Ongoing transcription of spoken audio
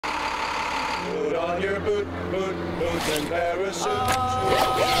Put on your boots and parachutes. We're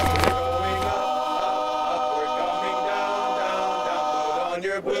going up, we're coming down. Put on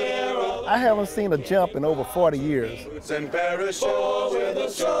your boots. I haven't seen a jump in over 40 years. Boots and parachutes. We're the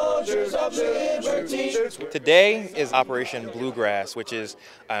soldiers of liberty. Today is Operation Bluegrass, which is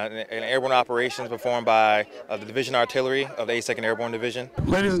an airborne operation performed by the Division Artillery of the 82nd Airborne Division.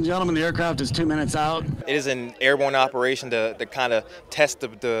 Ladies and gentlemen, the aircraft is 2 minutes out. It is an airborne operation to kind of test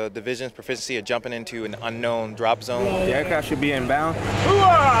the division's proficiency of jumping into an unknown drop zone. The aircraft should be inbound.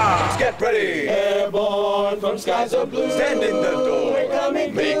 Let's get ready. Airborne from skies of blue. Stand in the door. We're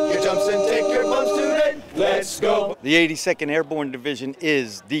coming. Make your jumps and take your bumps today. Let's go. The 82nd Airborne Division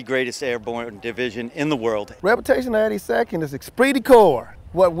is the greatest airborne division in the world. Reputation of 82nd is esprit de corps.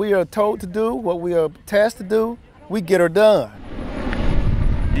 What we are told to do, what we are tasked to do, we get her done.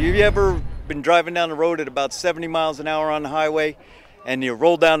 Have you ever been driving down the road at about 70 miles an hour on the highway and you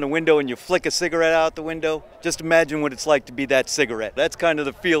roll down the window and you flick a cigarette out the window? Just imagine what it's like to be that cigarette. That's kind of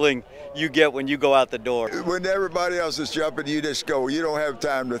the feeling you get when you go out the door. When everybody else is jumping, you just go. You don't have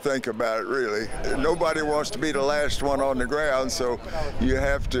time to think about it, really. Nobody wants to be the last one on the ground, so you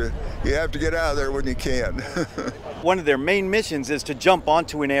have to get out of there when you can. One of their main missions is to jump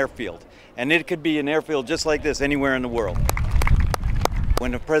onto an airfield, and it could be an airfield just like this anywhere in the world.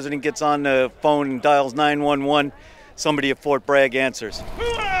 When the president gets on the phone and dials 911, somebody at Fort Bragg answers.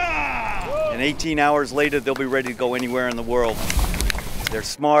 And 18 hours later, they'll be ready to go anywhere in the world. They're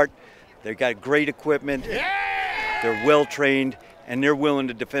smart, they've got great equipment, they're well trained, and they're willing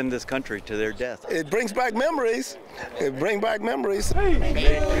to defend this country to their death. It brings back memories. It brings back memories.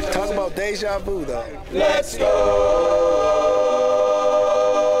 Talk about deja vu, though. Let's go.